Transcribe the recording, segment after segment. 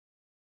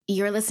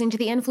You're listening to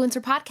the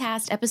Influencer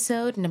Podcast,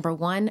 episode number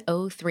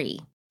 103.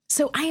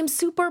 So I am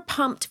super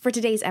pumped for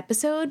today's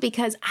episode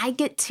because I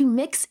get to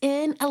mix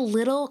in a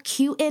little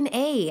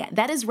Q&A.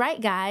 That is right,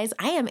 guys.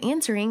 I am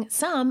answering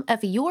some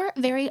of your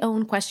very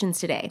own questions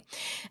today.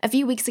 A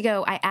few weeks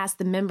ago, I asked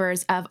the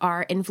members of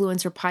our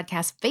Influencer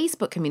Podcast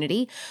Facebook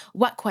community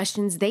what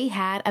questions they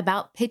had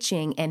about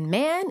pitching, and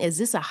man, is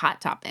this a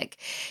hot topic.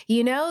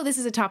 You know, this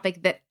is a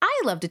topic that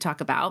I love to talk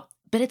about,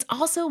 but it's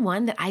also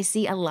one that I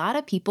see a lot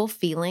of people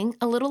feeling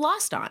a little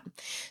lost on.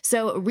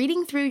 So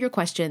reading through your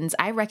questions,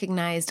 I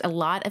recognized a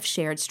lot of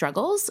shared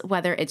struggles,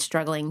 whether it's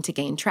struggling to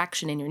gain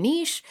traction in your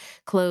niche,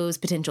 close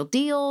potential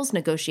deals,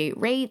 negotiate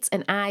rates,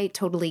 and I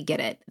totally get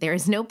it. There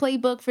is no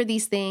playbook for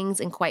these things,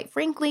 and quite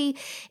frankly,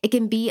 it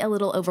can be a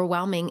little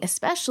overwhelming,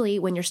 especially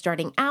when you're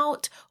starting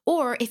out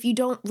or if you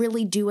don't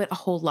really do it a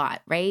whole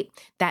lot, right?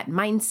 That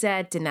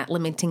mindset and that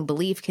limiting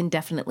belief can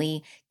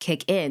definitely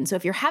kick in. So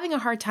if you're having a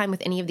hard time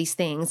with any of these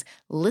things,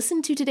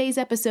 listen to today's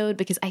episode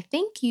because I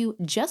think you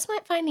just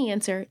might find the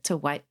answer to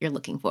what you're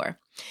looking for.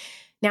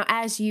 Now,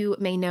 as you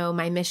may know,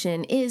 my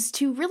mission is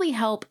to really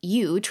help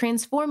you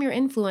transform your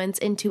influence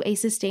into a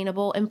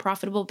sustainable and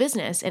profitable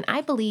business. And I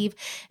believe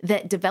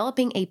that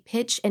developing a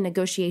pitch and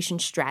negotiation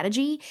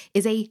strategy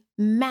is a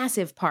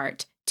massive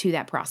part to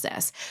that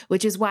process,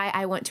 which is why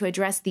I want to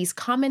address these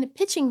common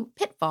pitching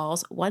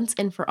pitfalls once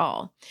and for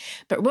all.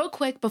 But real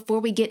quick, before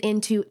we get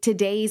into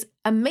today's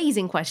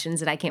amazing questions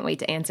that I can't wait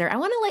to answer, I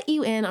want to let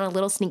you in on a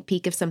little sneak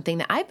peek of something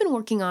that I've been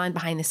working on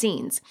behind the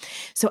scenes.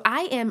 So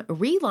I am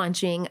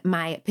relaunching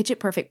my Pitch It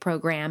Perfect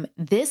program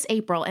this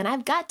April, and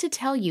I've got to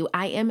tell you,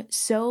 I am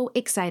so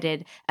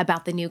excited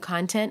about the new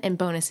content and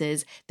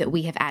bonuses that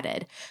we have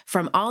added,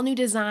 from all new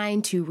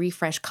design to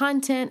refreshed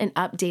content and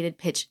updated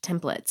pitch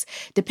templates.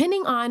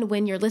 Depending on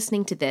when you're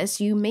listening to this,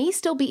 you may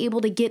still be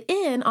able to get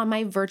in on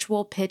my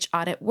virtual pitch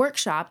audit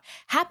workshop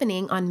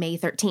happening on May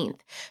 13th.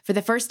 For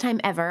the first time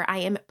ever, I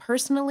am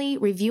personally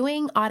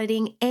reviewing,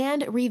 auditing,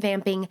 and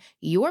revamping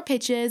your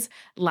pitches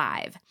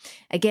live.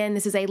 Again,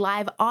 this is a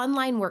live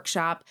online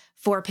workshop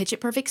for Pitch It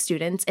Perfect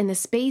students, and the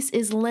space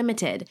is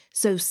limited,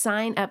 so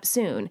sign up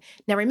soon.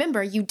 Now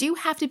remember, you do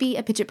have to be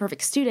a Pitch It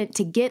Perfect student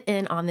to get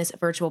in on this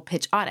virtual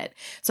pitch audit.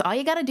 So all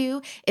you got to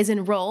do is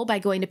enroll by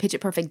going to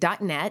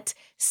pitchitperfect.net,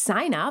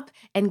 sign up,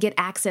 and get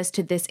access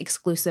to this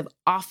exclusive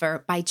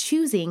offer by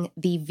choosing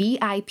the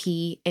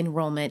VIP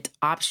enrollment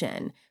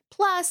option.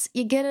 Plus,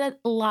 you get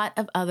a lot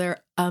of other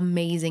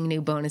amazing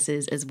new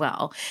bonuses as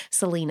well.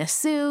 Selena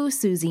Sue,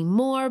 Susie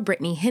Moore,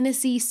 Brittany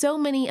Hennessy, so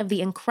many of the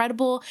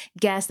incredible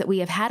guests that we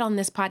have had on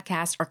this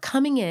podcast are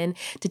coming in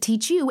to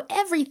teach you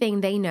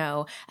everything they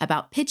know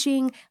about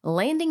pitching,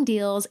 landing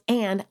deals,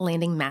 and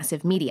landing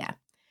massive media.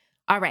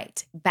 All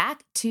right,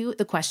 back to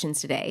the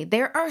questions today.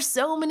 There are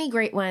so many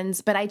great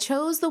ones, but I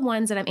chose the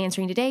ones that I'm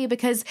answering today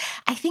because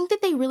I think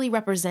that they really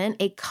represent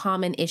a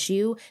common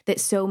issue that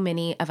so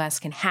many of us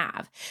can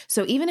have.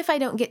 So even if I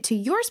don't get to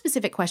your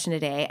specific question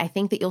today, I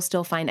think that you'll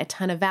still find a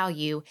ton of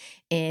value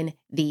in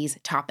these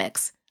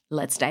topics.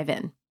 Let's dive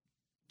in.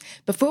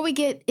 Before we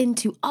get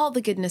into all the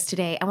goodness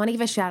today, I want to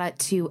give a shout out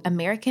to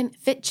American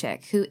Fit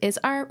Chick, who is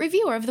our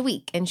reviewer of the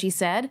week. And she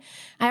said,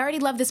 I already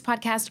love this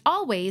podcast,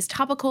 always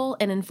topical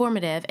and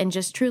informative and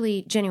just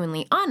truly,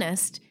 genuinely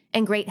honest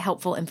and great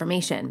helpful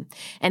information.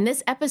 And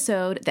this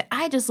episode that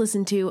I just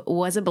listened to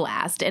was a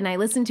blast. And I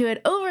listened to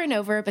it over and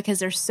over because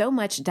there's so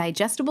much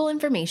digestible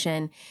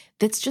information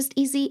that's just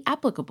easy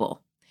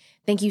applicable.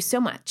 Thank you so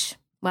much.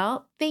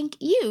 Well, thank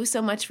you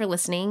so much for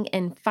listening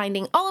and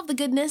finding all of the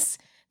goodness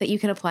that you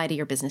can apply to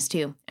your business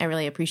too. I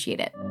really appreciate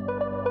it.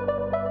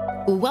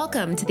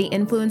 Welcome to the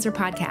Influencer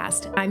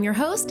Podcast. I'm your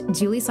host,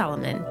 Julie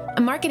Solomon,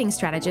 a marketing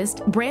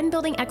strategist, brand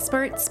building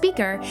expert,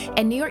 speaker,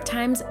 and New York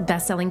Times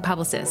bestselling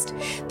publicist.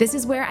 This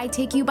is where I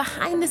take you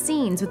behind the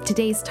scenes with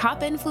today's top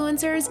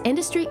influencers,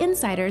 industry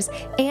insiders,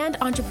 and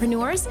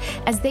entrepreneurs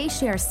as they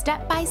share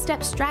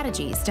step-by-step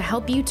strategies to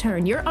help you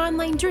turn your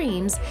online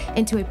dreams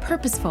into a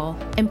purposeful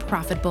and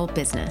profitable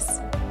business.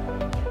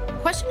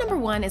 Question number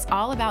one is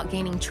all about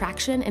gaining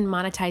traction and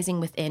monetizing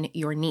within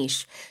your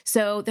niche.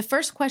 So the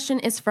first question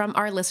is from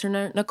our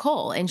listener,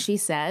 Nicole, and she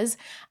says,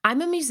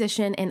 I'm a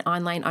musician and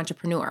online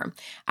entrepreneur.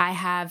 I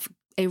have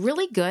a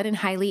really good and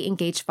highly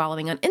engaged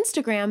following on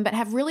Instagram, but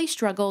have really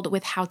struggled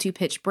with how to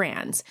pitch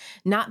brands,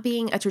 not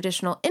being a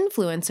traditional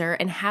influencer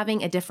and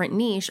having a different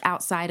niche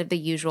outside of the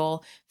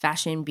usual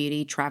fashion,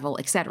 beauty, travel,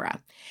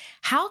 etc.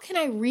 How can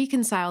I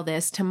reconcile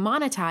this to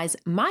monetize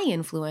my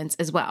influence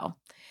as well?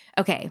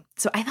 Okay,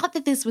 so I thought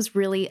that this was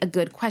really a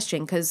good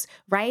question because,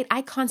 right,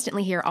 I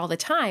constantly hear all the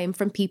time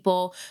from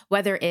people,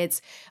 whether it's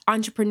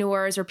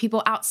entrepreneurs or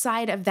people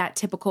outside of that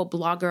typical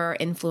blogger or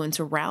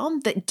influencer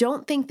realm, that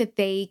don't think that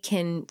they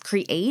can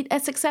create a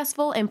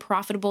successful and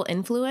profitable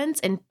influence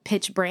and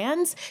pitch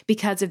brands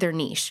because of their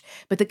niche.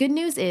 But the good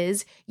news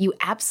is you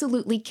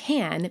absolutely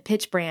can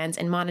pitch brands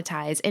and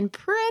monetize in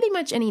pretty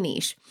much any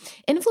niche.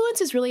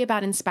 Influence is really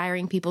about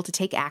inspiring people to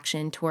take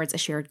action towards a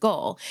shared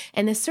goal,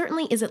 and this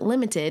certainly isn't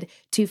limited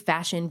to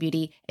fashion,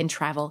 beauty, and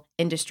travel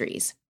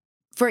industries.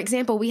 For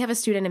example, we have a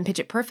student in Pitch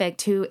It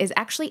Perfect who is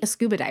actually a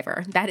scuba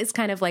diver. That is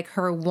kind of like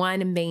her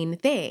one main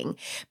thing.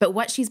 But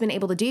what she's been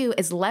able to do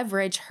is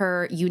leverage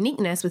her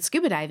uniqueness with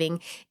scuba diving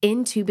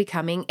into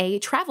becoming a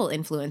travel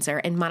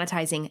influencer and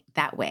monetizing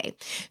that way.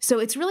 So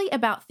it's really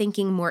about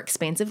thinking more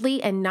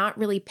expansively and not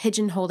really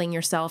pigeonholing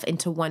yourself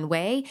into one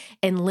way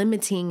and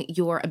limiting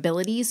your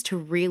abilities to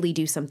really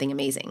do something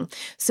amazing.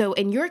 So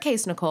in your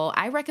case, Nicole,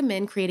 I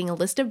recommend creating a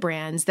list of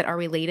brands that are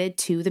related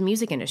to the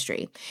music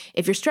industry.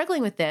 If you're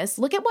struggling with this,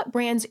 look at what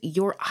brands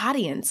your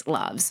audience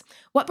loves.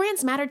 What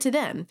brands matter to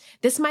them?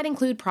 This might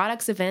include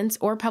products, events,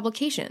 or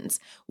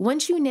publications.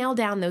 Once you nail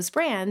down those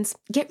brands,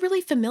 get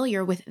really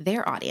familiar with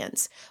their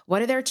audience.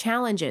 What are their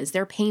challenges,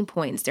 their pain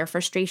points, their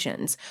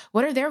frustrations?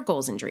 What are their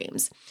goals and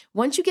dreams?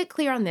 Once you get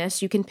clear on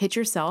this, you can pitch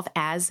yourself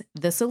as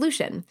the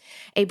solution.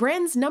 A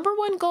brand's number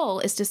one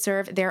goal is to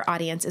serve their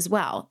audience as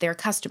well, their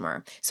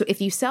customer. So if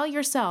you sell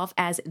yourself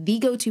as the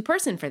go-to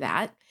person for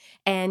that,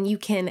 and you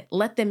can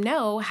let them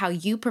know how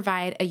you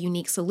provide a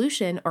unique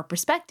solution or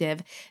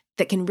perspective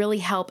that can really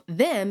help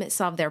them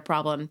solve their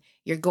problem,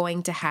 you're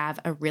going to have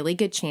a really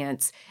good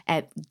chance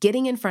at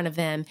getting in front of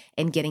them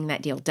and getting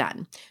that deal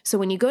done. So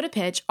when you go to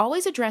pitch,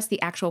 always address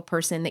the actual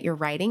person that you're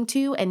writing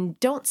to and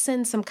don't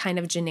send some kind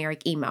of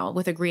generic email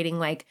with a greeting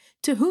like,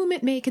 "To whom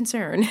it may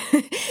concern."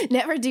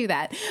 Never do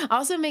that.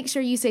 Also, make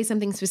sure you say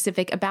something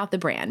specific about the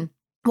brand.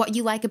 What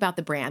you like about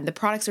the brand, the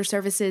products or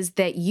services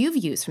that you've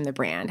used from the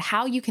brand,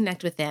 how you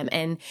connect with them,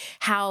 and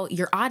how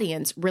your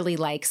audience really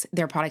likes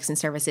their products and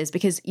services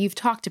because you've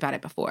talked about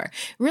it before.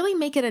 Really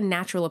make it a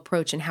natural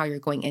approach in how you're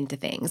going into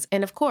things.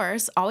 And of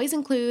course, always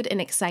include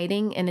an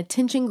exciting and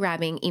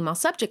attention-grabbing email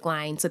subject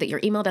line so that your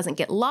email doesn't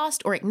get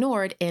lost or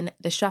ignored in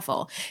the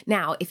shuffle.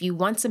 Now, if you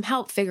want some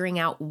help figuring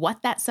out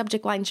what that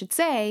subject line should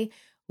say,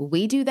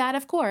 we do that,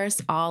 of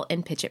course, all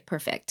in Pitch It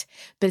Perfect.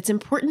 But it's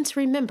important to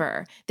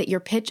remember that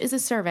your pitch is a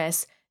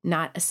service,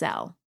 not a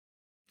sell.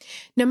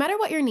 No matter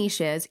what your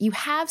niche is, you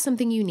have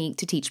something unique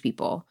to teach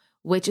people,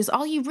 which is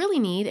all you really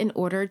need in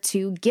order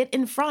to get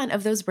in front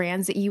of those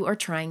brands that you are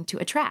trying to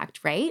attract,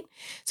 right?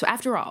 So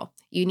after all,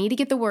 you need to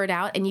get the word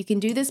out, and you can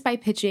do this by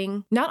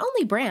pitching not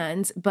only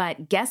brands,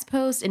 but guest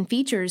posts and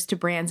features to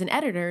brands and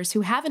editors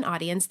who have an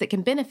audience that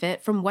can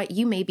benefit from what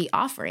you may be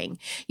offering.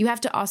 You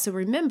have to also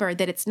remember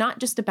that it's not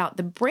just about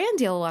the brand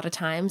deal a lot of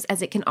times,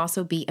 as it can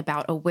also be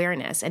about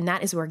awareness, and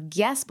that is where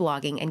guest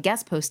blogging and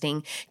guest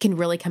posting can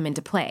really come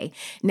into play.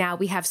 Now,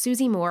 we have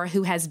Susie Moore,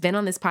 who has been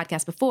on this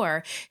podcast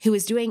before, who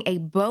is doing a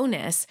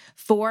bonus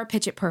for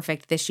Pitch It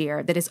Perfect this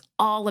year that is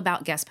all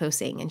about guest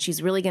posting, and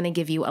she's really going to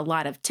give you a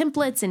lot of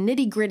templates and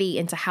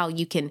nitty-gritty into how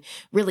you can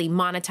really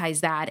monetize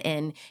that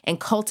and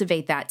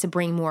cultivate that to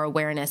bring more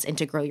awareness and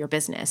to grow your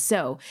business.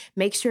 So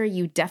make sure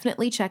you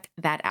definitely check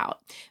that out.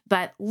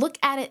 But look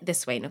at it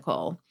this way,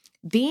 Nicole.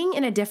 Being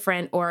in a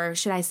different, or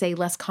should I say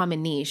less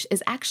common niche,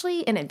 is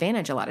actually an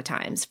advantage a lot of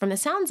times. From the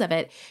sounds of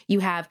it,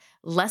 you have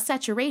less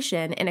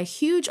saturation and a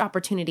huge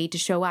opportunity to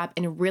show up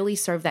and really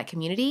serve that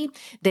community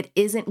that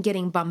isn't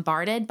getting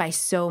bombarded by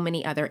so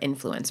many other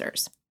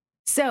influencers.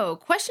 So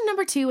question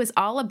number 2 is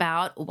all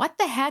about what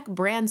the heck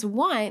brands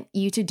want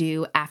you to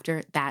do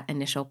after that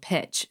initial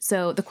pitch.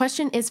 So the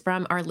question is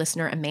from our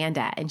listener,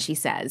 Amanda, and she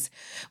says,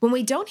 when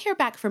we don't hear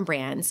back from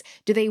brands,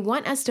 do they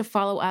want us to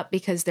follow up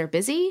because they're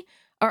busy,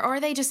 or are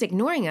they just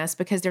ignoring us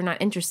because they're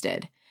not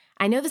interested?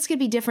 I know this could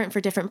be different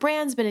for different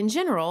brands, but in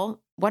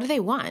general, what do they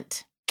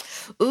want?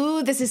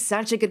 Ooh, this is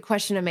such a good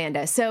question,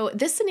 Amanda. So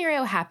this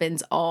scenario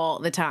happens all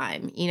the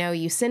time.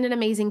 You send an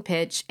amazing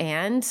pitch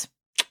and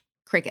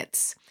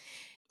crickets.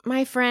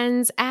 My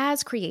friends,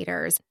 as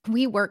creators,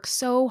 we work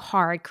so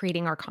hard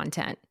creating our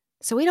content.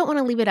 So we don't want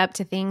to leave it up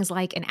to things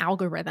like an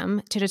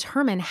algorithm to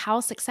determine how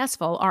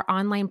successful our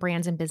online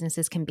brands and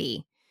businesses can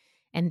be.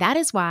 And that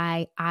is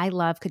why I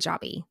love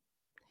Kajabi.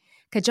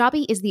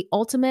 Kajabi is the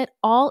ultimate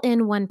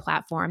all-in-one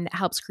platform that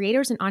helps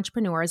creators and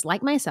entrepreneurs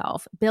like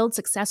myself build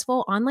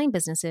successful online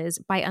businesses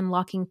by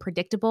unlocking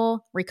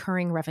predictable,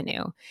 recurring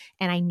revenue.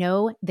 And I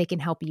know they can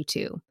help you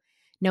too.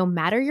 No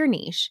matter your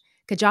niche,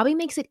 Kajabi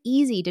makes it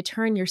easy to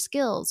turn your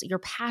skills, your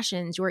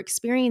passions, your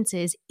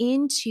experiences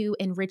into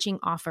enriching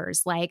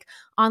offers like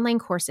online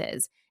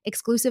courses,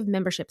 exclusive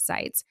membership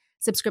sites,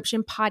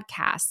 subscription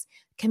podcasts,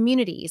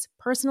 communities,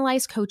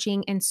 personalized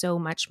coaching, and so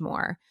much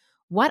more.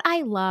 What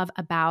I love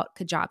about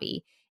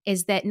Kajabi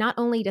is that not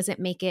only does it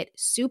make it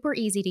super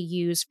easy to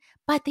use,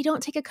 but they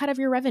don't take a cut of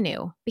your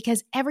revenue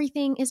because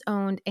everything is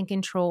owned and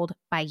controlled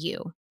by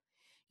you.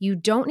 You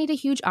don't need a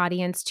huge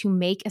audience to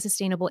make a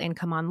sustainable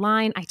income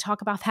online. I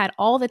talk about that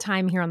all the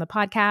time here on the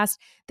podcast.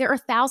 There are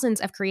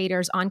thousands of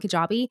creators on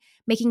Kajabi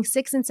making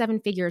 6 and 7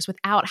 figures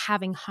without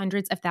having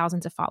hundreds of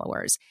thousands of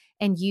followers,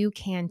 and you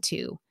can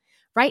too.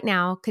 Right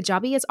now,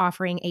 Kajabi is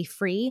offering a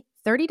free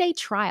 30-day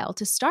trial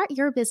to start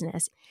your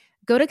business.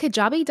 Go to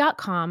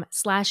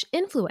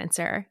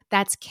kajabi.com/influencer.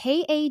 That's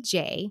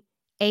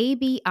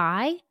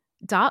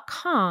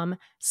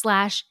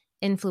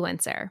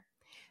kajabi.com/influencer.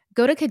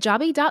 Go to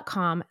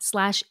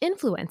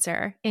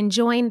kajabi.com/influencer and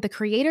join the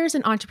creators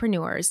and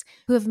entrepreneurs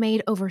who have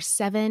made over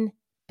 $7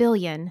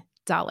 billion.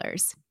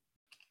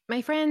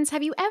 My friends,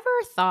 have you ever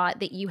thought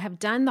that you have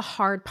done the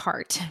hard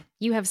part?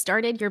 You have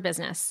started your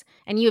business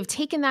and you have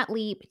taken that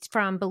leap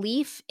from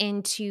belief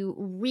into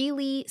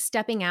really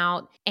stepping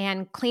out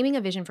and claiming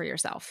a vision for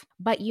yourself.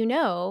 But you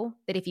know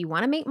that if you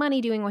want to make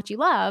money doing what you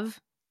love,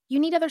 you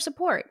need other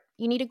support.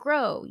 You need to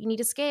grow. You need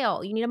to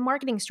scale. You need a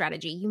marketing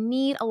strategy. You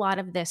need a lot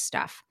of this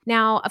stuff.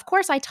 Now, of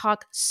course, I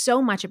talk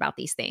so much about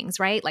these things,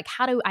 right? Like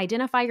how to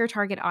identify your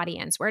target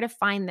audience, where to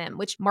find them,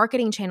 which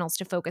marketing channels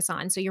to focus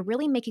on. So you're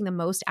really making the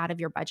most out of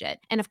your budget.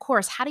 And of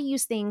course, how to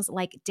use things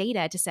like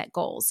data to set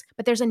goals.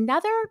 But there's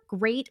another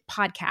great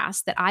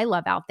podcast that I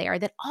love out there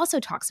that also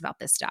talks about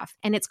this stuff.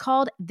 And it's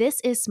called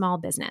This is Small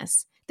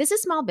Business. This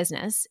is Small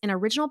Business, an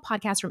original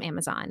podcast from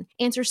Amazon,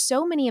 answers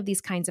so many of these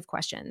kinds of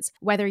questions.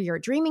 Whether you're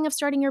dreaming of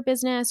starting your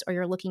business or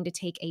you're looking to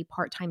take a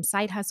part-time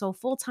side hustle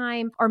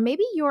full-time, or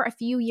maybe you're a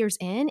few years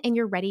in and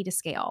you're ready to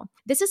scale.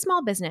 This is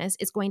Small Business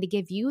is going to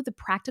give you the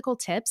practical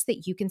tips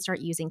that you can start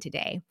using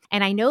today.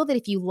 And I know that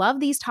if you love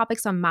these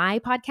topics on my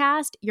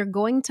podcast, you're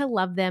going to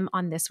love them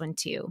on this one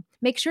too.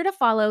 Make sure to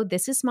follow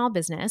This is Small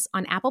Business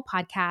on Apple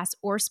Podcasts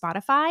or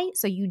Spotify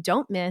so you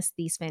don't miss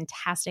these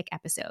fantastic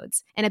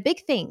episodes. And a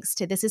big thanks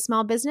to This is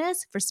Small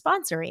Business for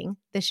sponsoring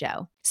the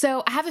show.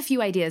 So I have a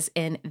few ideas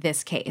in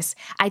this case.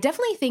 I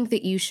definitely think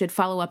that you should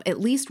follow up at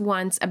least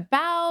once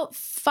about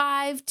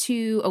 5 days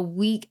to a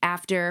week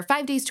after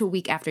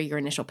your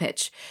initial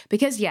pitch.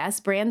 Because yes,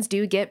 brands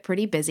do get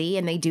pretty busy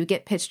and they do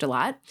get pitched a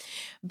lot.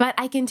 But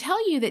I can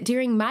tell you that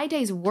during my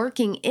days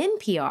working in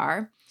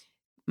PR,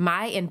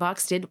 my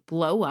inbox did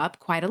blow up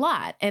quite a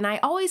lot. And I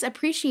always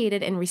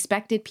appreciated and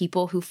respected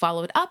people who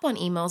followed up on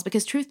emails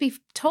because truth be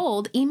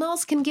told,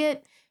 emails can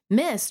get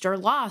missed or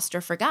lost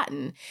or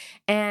forgotten.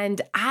 And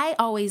I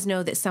always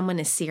know that someone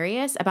is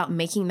serious about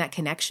making that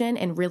connection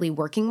and really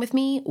working with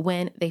me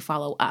when they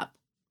follow up.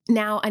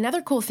 Now,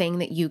 another cool thing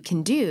that you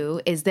can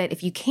do is that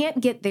if you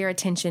can't get their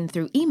attention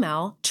through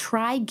email,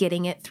 try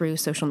getting it through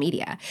social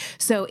media.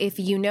 So if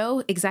you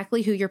know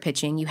exactly who you're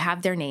pitching, you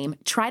have their name,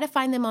 try to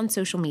find them on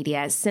social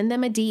media, send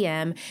them a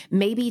DM,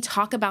 maybe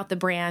talk about the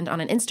brand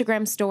on an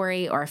Instagram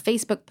story or a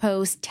Facebook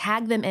post,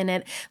 tag them in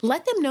it,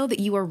 let them know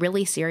that you are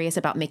really serious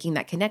about making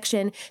that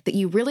connection, that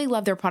you really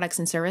love their products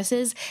and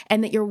services,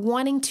 and that you're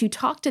wanting to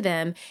talk to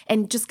them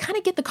and just kind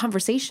of get the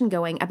conversation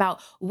going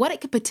about what it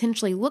could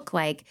potentially look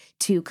like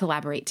to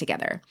collaborate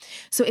together.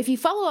 So if you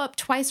follow up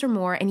twice or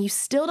more and you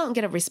still don't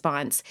get a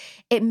response,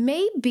 it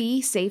may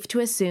be safe to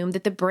assume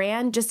that the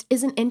brand just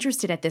isn't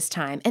interested at this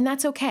time, and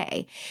that's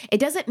okay. It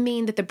doesn't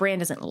mean that the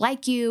brand doesn't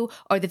like you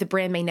or that the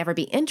brand may never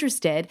be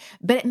interested,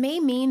 but it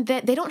may mean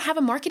that they don't have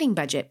a marketing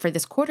budget for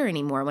this quarter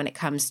anymore when it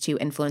comes to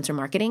influencer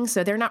marketing,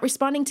 so they're not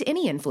responding to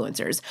any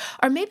influencers.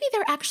 Or maybe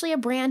they're actually a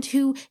brand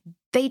who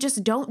they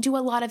just don't do a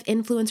lot of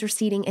influencer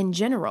seeding in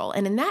general.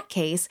 And in that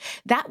case,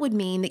 that would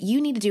mean that you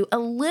need to do a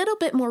little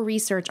bit more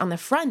research on the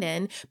front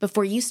end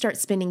before you start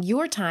spending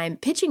your time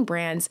pitching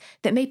brands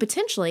that may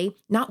potentially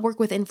not work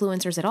with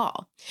influencers at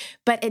all.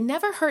 But it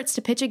never hurts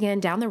to pitch again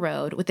down the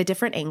road with a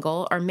different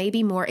angle or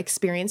maybe more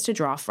experience to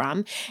draw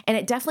from. And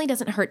it definitely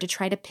doesn't hurt to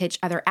try to pitch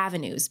other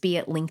avenues, be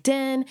it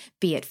LinkedIn,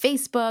 be it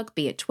Facebook,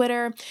 be it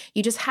Twitter.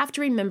 You just have to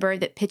remember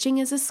that pitching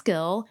is a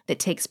skill that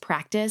takes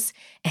practice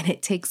and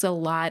it takes a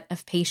lot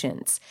of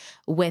patience.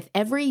 With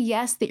every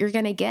yes that you're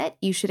going to get,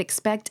 you should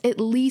expect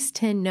at least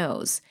 10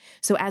 no's.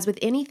 So as with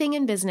anything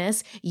in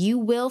business, you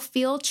will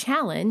feel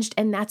challenged,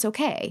 and that's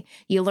okay.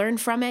 You learn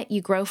from it,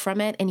 you grow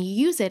from it, and you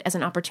use it as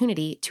an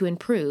opportunity to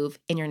improve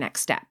in your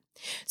next step.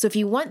 So if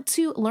you want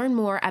to learn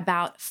more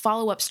about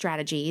follow-up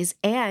strategies,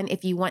 and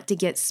if you want to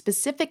get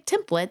specific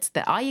templates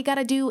that all you got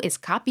to do is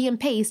copy and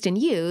paste and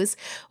use,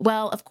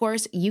 well, of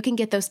course, you can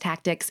get those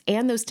tactics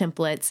and those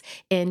templates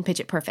in Pitch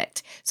It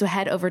Perfect. So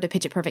head over to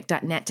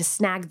pitchitperfect.net to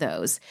snag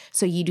those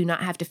so you do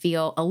not have to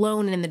feel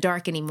alone and in the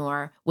dark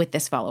anymore with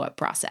this follow-up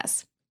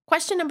process.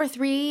 Question number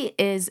 3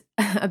 is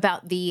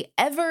about the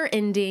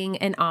ever-ending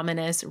and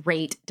ominous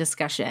rate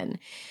discussion.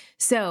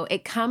 So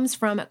it comes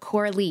from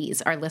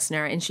Coralise, our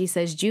listener, and she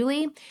says,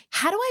 Julie,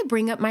 how do I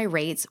bring up my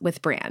rates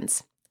with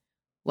brands?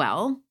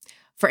 Well,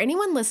 for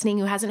anyone listening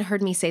who hasn't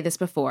heard me say this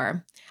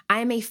before, I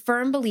am a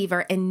firm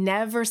believer in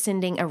never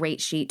sending a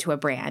rate sheet to a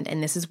brand,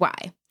 and this is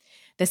why.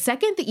 The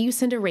second that you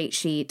send a rate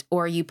sheet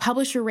or you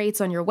publish your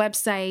rates on your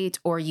website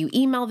or you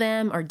email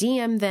them or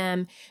DM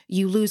them,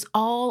 you lose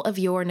all of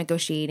your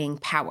negotiating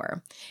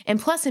power. And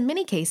plus, in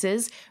many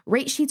cases,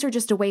 rate sheets are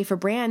just a way for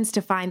brands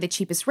to find the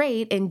cheapest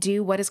rate and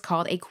do what is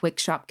called a quick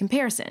shop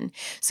comparison.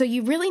 So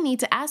you really need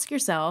to ask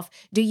yourself,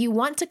 do you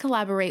want to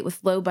collaborate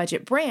with low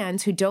budget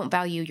brands who don't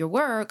value your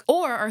work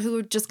or who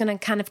are just going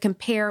to kind of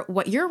compare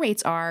what your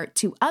rates are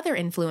to other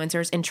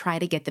influencers and try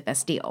to get the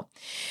best deal?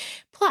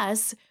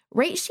 Plus,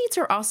 rate sheets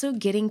are also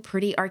getting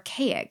pretty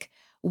archaic.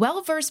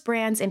 Well-versed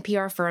brands and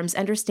PR firms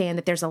understand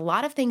that there's a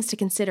lot of things to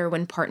consider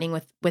when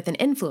partnering with an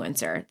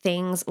influencer.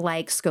 Things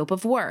like scope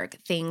of work,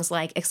 things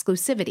like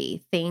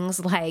exclusivity,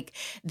 things like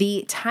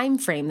the time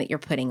frame that you're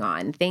putting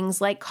on,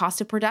 things like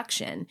cost of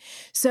production.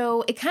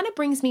 So it kind of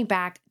brings me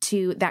back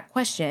to that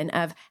question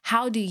of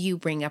how do you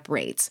bring up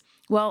rates?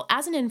 Well,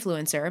 as an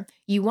influencer,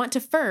 you want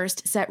to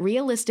first set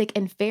realistic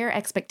and fair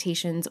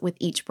expectations with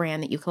each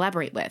brand that you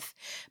collaborate with.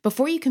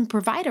 Before you can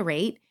provide a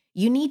rate,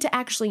 you need to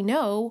actually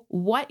know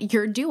what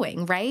you're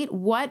doing, right?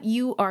 What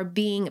you are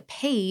being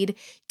paid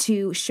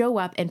to show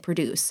up and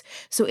produce.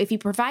 So if you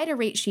provide a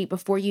rate sheet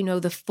before you know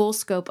the full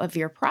scope of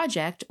your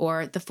project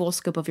or the full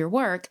scope of your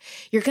work,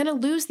 you're going to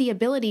lose the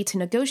ability to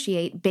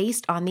negotiate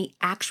based on the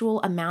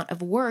actual amount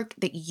of work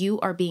that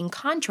you are being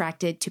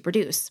contracted to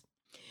produce.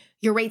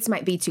 Your rates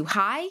might be too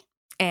high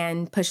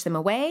and push them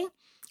away,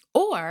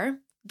 or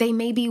they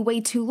may be way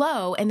too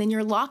low, and then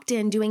you're locked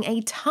in doing a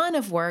ton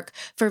of work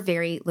for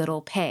very little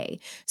pay.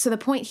 So the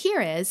point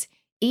here is,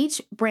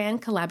 each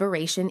brand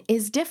collaboration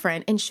is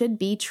different and should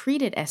be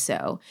treated as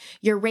so.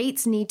 Your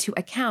rates need to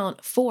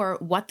account for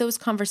what those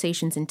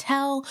conversations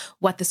entail,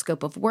 what the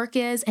scope of work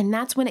is, and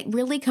that's when it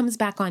really comes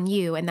back on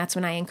you. And that's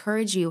when I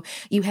encourage you,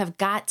 you have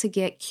got to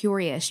get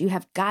curious. You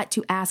have got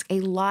to ask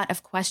a lot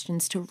of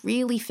questions to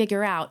really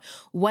figure out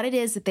what it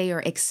is that they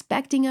are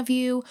expecting of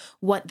you,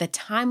 what the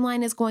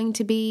timeline is going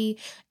to be,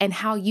 and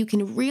how you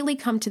can really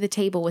come to the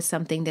table with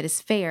something that is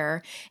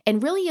fair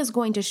and really is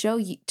going to show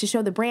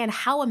the brand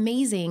how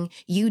amazing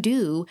you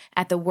do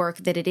at the work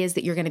that it is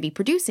that you're going to be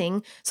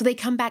producing, so they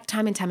come back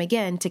time and time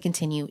again to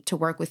continue to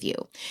work with you.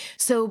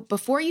 So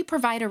before you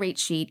provide a rate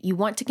sheet, you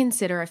want to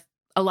consider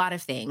a lot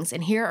of things,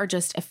 and here are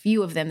just a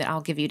few of them that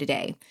I'll give you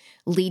today.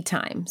 Lead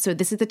time. So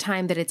this is the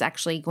time that it's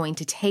actually going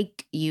to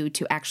take you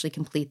to actually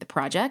complete the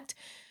project.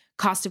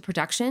 Cost of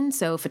production,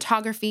 so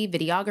photography,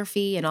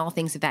 videography, and all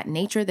things of that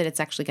nature that it's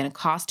actually going to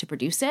cost to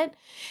produce it.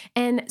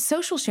 And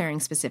social sharing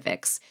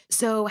specifics.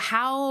 So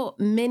how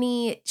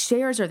many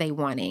shares are they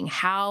wanting?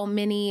 How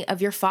many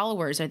of your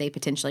followers are they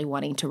potentially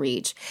wanting to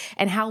reach?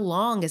 And how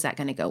long is that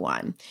going to go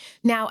on?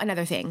 Now,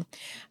 another thing.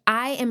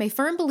 I am a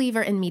firm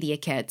believer in media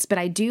kits, but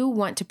I do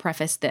want to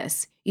preface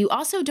this. You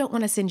also don't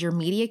want to send your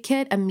media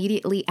kit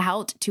immediately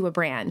out to a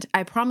brand.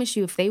 I promise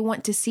you, if they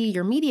want to see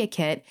your media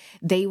kit,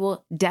 they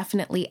will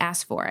definitely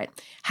ask for it.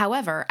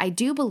 However, I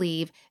do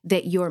believe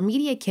that your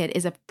media kit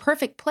is a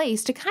perfect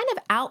place to kind of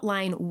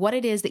outline what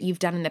it is that you've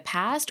done in the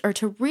past or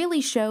to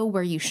really show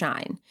where you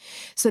shine.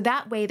 So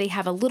that way they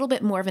have a little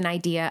bit more of an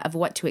idea of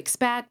what to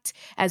expect,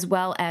 as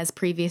well as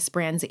previous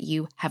brands that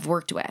you have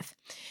worked with.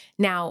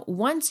 Now,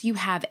 once you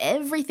have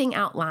everything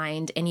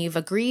outlined and you've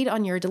agreed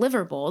on your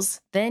deliverables,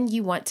 then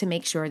you want to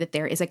make sure that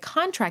there is a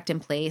contract in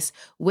place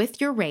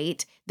with your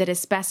rate that is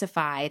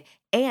specified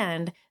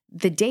and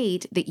the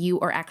date that you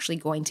are actually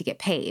going to get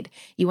paid.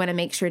 You want to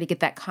make sure to get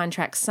that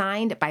contract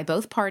signed by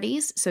both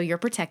parties so you're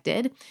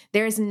protected.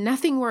 There is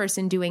nothing worse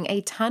than doing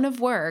a ton of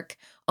work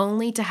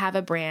only to have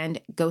a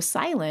brand go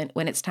silent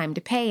when it's time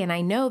to pay. And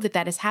I know that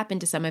that has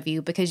happened to some of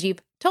you because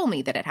you've told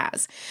me that it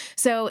has.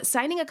 So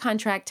signing a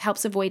contract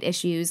helps avoid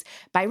issues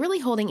by really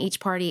holding each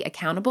party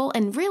accountable.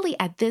 And really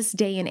at this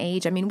day and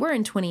age, I mean, we're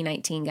in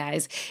 2019,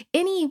 guys,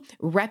 any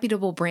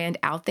reputable brand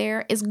out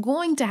there is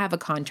going to have a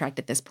contract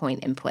at this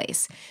point in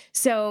place.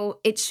 So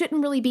it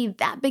shouldn't really be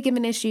that big of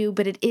an issue,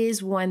 but it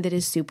is one that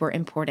is super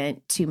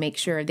important to make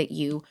sure that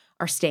you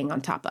are staying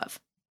on top of.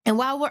 And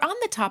while we're on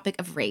the topic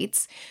of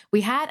rates,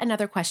 we had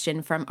another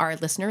question from our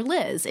listener,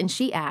 Liz, and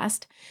she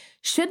asked,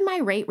 should my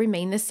rate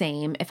remain the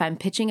same if I'm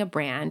pitching a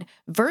brand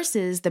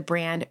versus the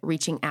brand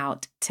reaching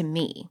out to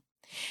me?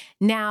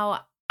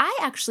 Now, I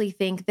actually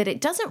think that it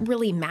doesn't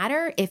really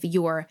matter if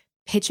you're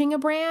pitching a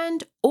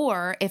brand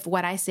or if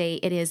what I say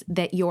it is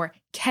that you're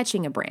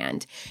catching a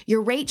brand.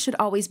 Your rate should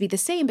always be the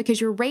same because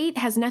your rate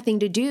has nothing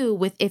to do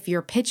with if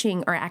you're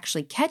pitching or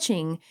actually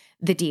catching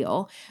the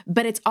deal,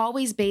 but it's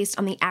always based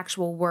on the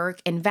actual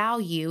work and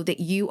value that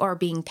you are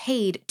being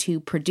paid to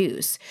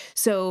produce.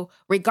 So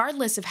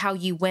regardless of how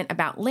you went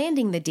about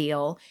landing the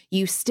deal,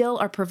 you still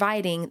are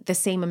providing the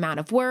same amount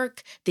of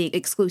work, the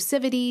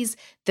exclusivities,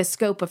 the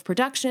scope of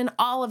production,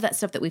 all of that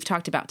stuff that we've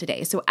talked about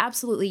today. So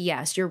absolutely,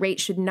 yes, your rate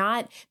should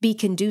not be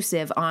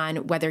conducive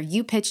on whether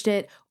you pitched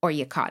it or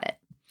you caught it.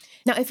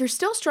 Now, if you're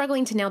still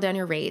struggling to nail down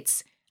your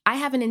rates, I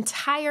have an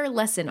entire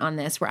lesson on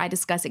this where I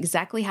discuss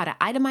exactly how to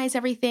itemize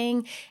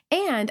everything,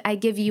 and I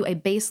give you a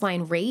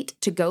baseline rate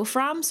to go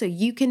from so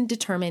you can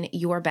determine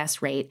your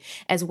best rate,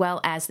 as well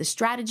as the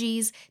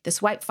strategies, the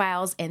swipe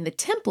files, and the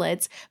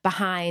templates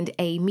behind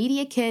a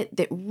media kit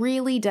that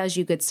really does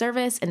you good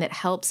service and that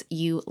helps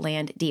you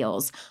land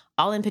deals.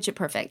 All in Pitch It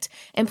Perfect.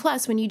 And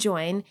plus, when you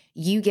join,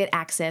 you get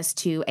access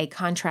to a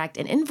contract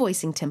and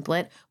invoicing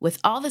template with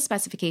all the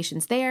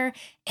specifications there,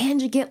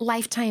 and you get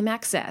lifetime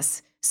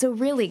access. So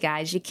really,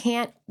 guys, you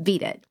can't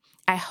beat it.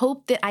 I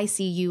hope that I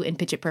see you in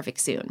Pitch It Perfect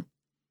soon.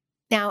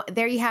 Now,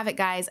 there you have it,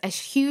 guys. A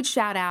huge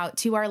shout out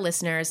to our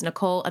listeners,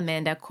 Nicole,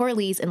 Amanda,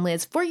 Corlise, and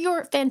Liz, for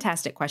your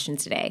fantastic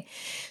questions today.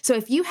 So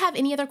if you have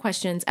any other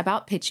questions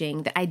about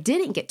pitching that I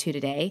didn't get to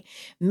today,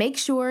 make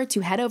sure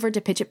to head over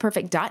to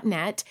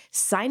pitchitperfect.net,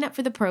 sign up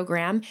for the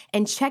program,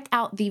 and check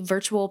out the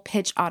virtual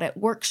pitch audit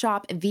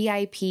workshop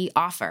VIP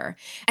offer.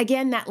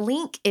 Again, that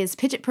link is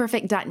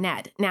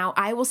pitchitperfect.net. Now,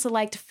 I will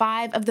select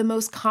 5 of the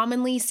most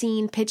commonly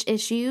seen pitch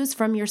issues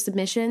from your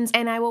submissions,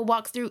 and I will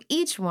walk through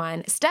each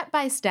one step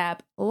by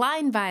step,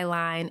 line by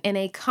line in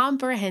a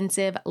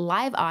comprehensive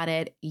live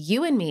audit,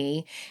 you and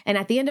me. And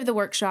at the end of the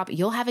workshop,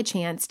 you'll have a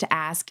chance to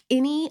ask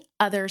any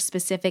other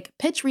specific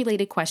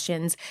pitch-related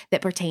questions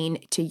that pertain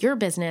to your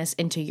business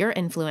and to your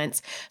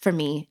influence for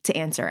me to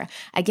answer.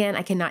 Again,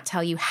 I cannot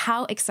tell you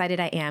how excited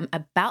I am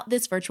about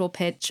this virtual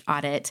pitch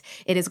audit.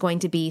 It is going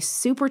to be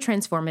super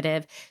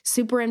transformative,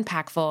 super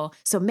impactful.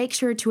 So make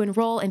sure to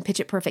enroll in Pitch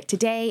It Perfect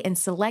today and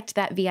select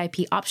that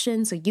VIP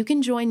option so you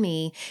can join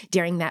me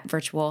during that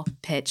virtual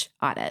pitch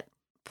audit.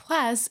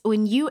 Plus,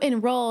 when you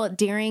enroll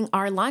during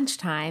our launch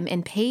time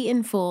and pay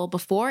in full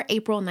before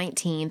April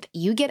 19th,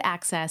 you get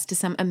access to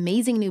some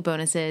amazing new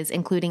bonuses,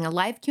 including a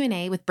live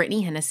Q&A with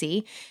Brittany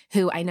Hennessy,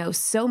 who I know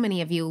so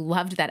many of you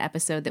loved that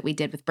episode that we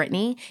did with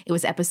Brittany. It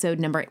was episode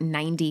number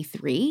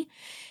 93.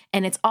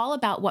 And it's all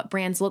about what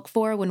brands look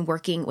for when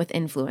working with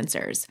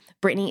influencers.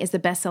 Brittany is the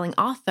best-selling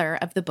author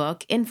of the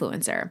book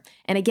Influencer.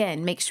 And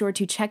again, make sure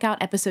to check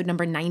out episode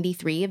number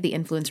 93 of the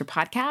Influencer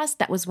podcast.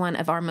 That was one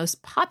of our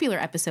most popular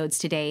episodes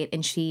to date,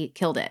 and she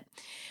killed it.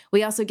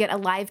 We also get a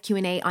live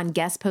Q&A on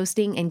guest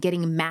posting and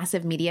getting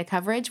massive media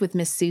coverage with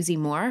Miss Susie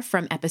Moore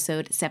from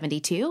episode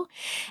 72,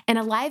 and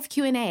a live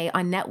Q&A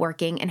on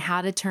networking and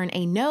how to turn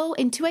a no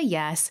into a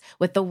yes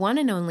with the one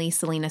and only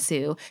Selena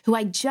Soo, who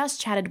I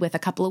just chatted with a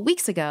couple of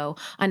weeks ago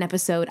on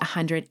episode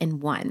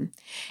 101.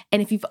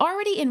 And if you've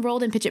already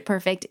enrolled in Pitch It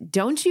Perfect,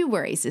 don't you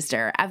worry,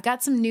 sister. I've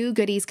got some new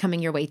goodies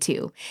coming your way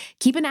too.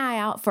 Keep an eye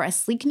out for a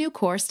sleek new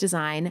course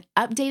design,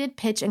 updated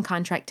pitch and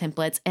contract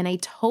templates, and a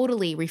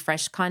totally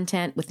refreshed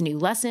content with new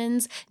lessons,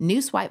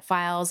 new swipe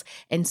files,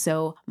 and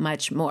so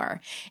much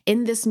more.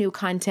 In this new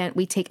content,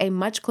 we take a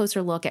much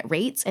closer look at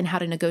rates and how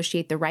to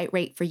negotiate the right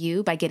rate for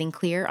you by getting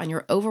clear on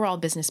your overall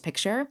business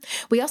picture.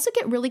 We also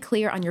get really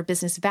clear on your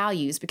business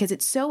values because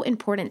it's so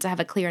important to have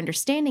a clear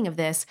understanding of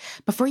this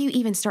before you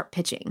even start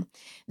pitching.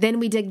 Then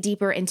we dig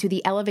deeper into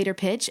the elevator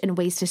pitch and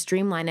ways to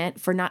streamline it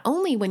for not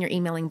only when you're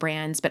emailing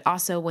brands, but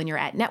also when you're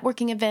at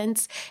networking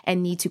events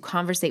and need to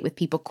conversate with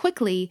people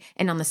quickly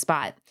and on the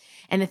spot.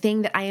 And the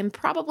thing that I am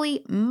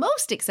probably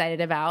most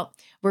excited about,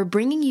 we're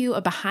bringing you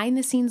a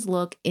behind-the-scenes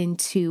look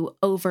into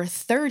over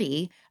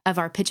 30 of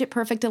our Pitch It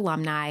Perfect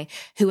alumni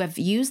who have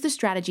used the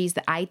strategies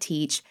that I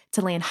teach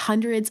to land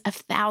hundreds of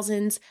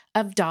thousands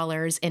of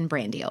dollars in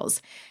brand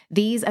deals.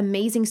 These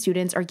amazing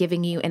students are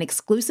giving you an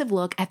exclusive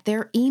look at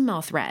their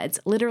email threads,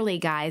 literally,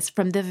 guys,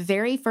 from the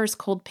very first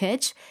cold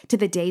pitch to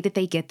the day that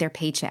they get their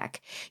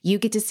paycheck. You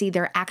get to see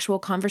their actual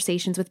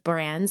conversations with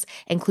brands,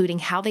 including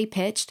how they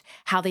pitched,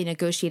 how they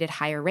negotiated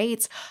higher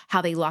rates,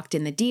 how they locked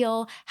in the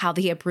deal, how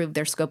they approved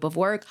their scope of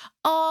work,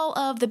 all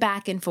of the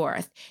back and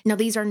forth. Now,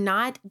 these are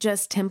not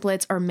just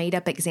templates or made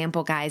up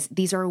example, guys.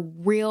 These are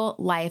real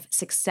life,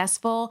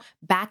 successful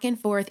back and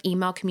forth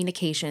email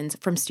communications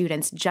from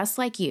students just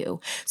like you,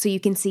 so you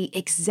can see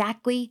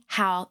exactly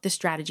how the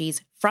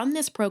strategies from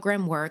this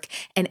program work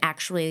and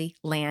actually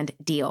land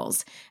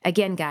deals.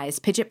 Again, guys,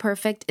 Pitch It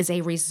Perfect is a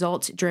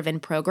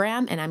results-driven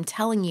program, and I'm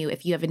telling you,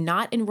 if you have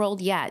not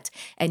enrolled yet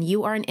and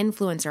you are an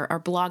influencer or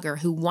blogger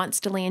who wants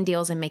to land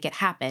deals and make it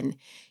happen,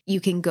 you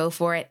can go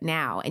for it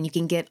now, and you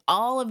can get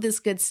all of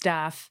this good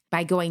stuff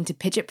by going to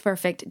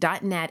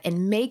pitchitperfect.net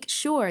and make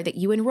sure that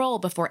you enroll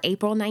before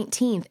April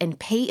 19th and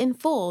pay in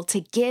full to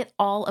get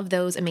all of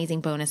those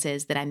amazing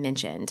bonuses that I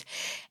mentioned.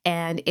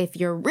 And if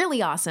you're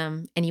really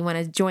awesome and you want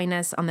to join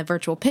us on the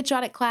virtual pitch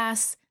audit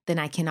class, then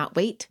I cannot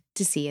wait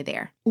to see you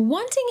there.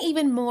 Wanting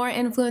even more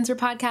influencer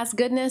podcast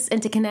goodness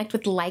and to connect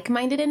with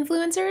like-minded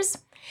influencers?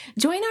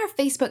 Join our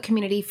Facebook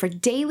community for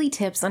daily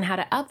tips on how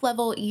to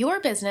up-level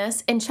your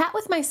business and chat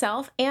with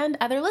myself and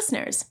other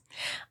listeners.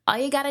 All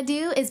you gotta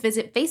do is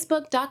visit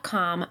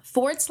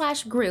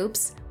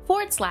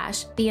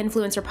facebook.com/groups/The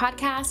Influencer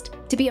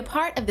Podcast to be a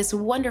part of this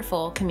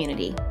wonderful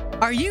community.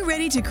 Are you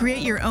ready to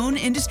create your own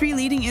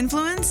industry-leading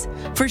influence?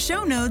 For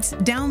show notes,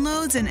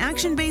 downloads, and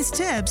action-based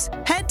tips,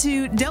 head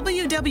to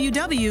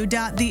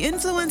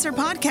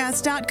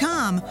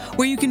www.theinfluencerpodcast.com,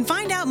 where you can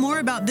find out more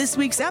about this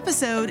week's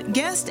episode,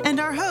 guest,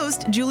 and our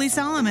host, Julie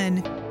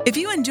Solomon. If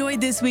you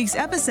enjoyed this week's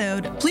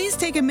episode, please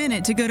take a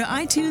minute to go to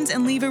iTunes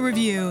and leave a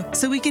review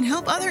so we can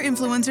help other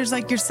influencers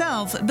like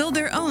yourself build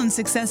their own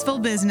successful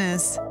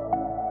business.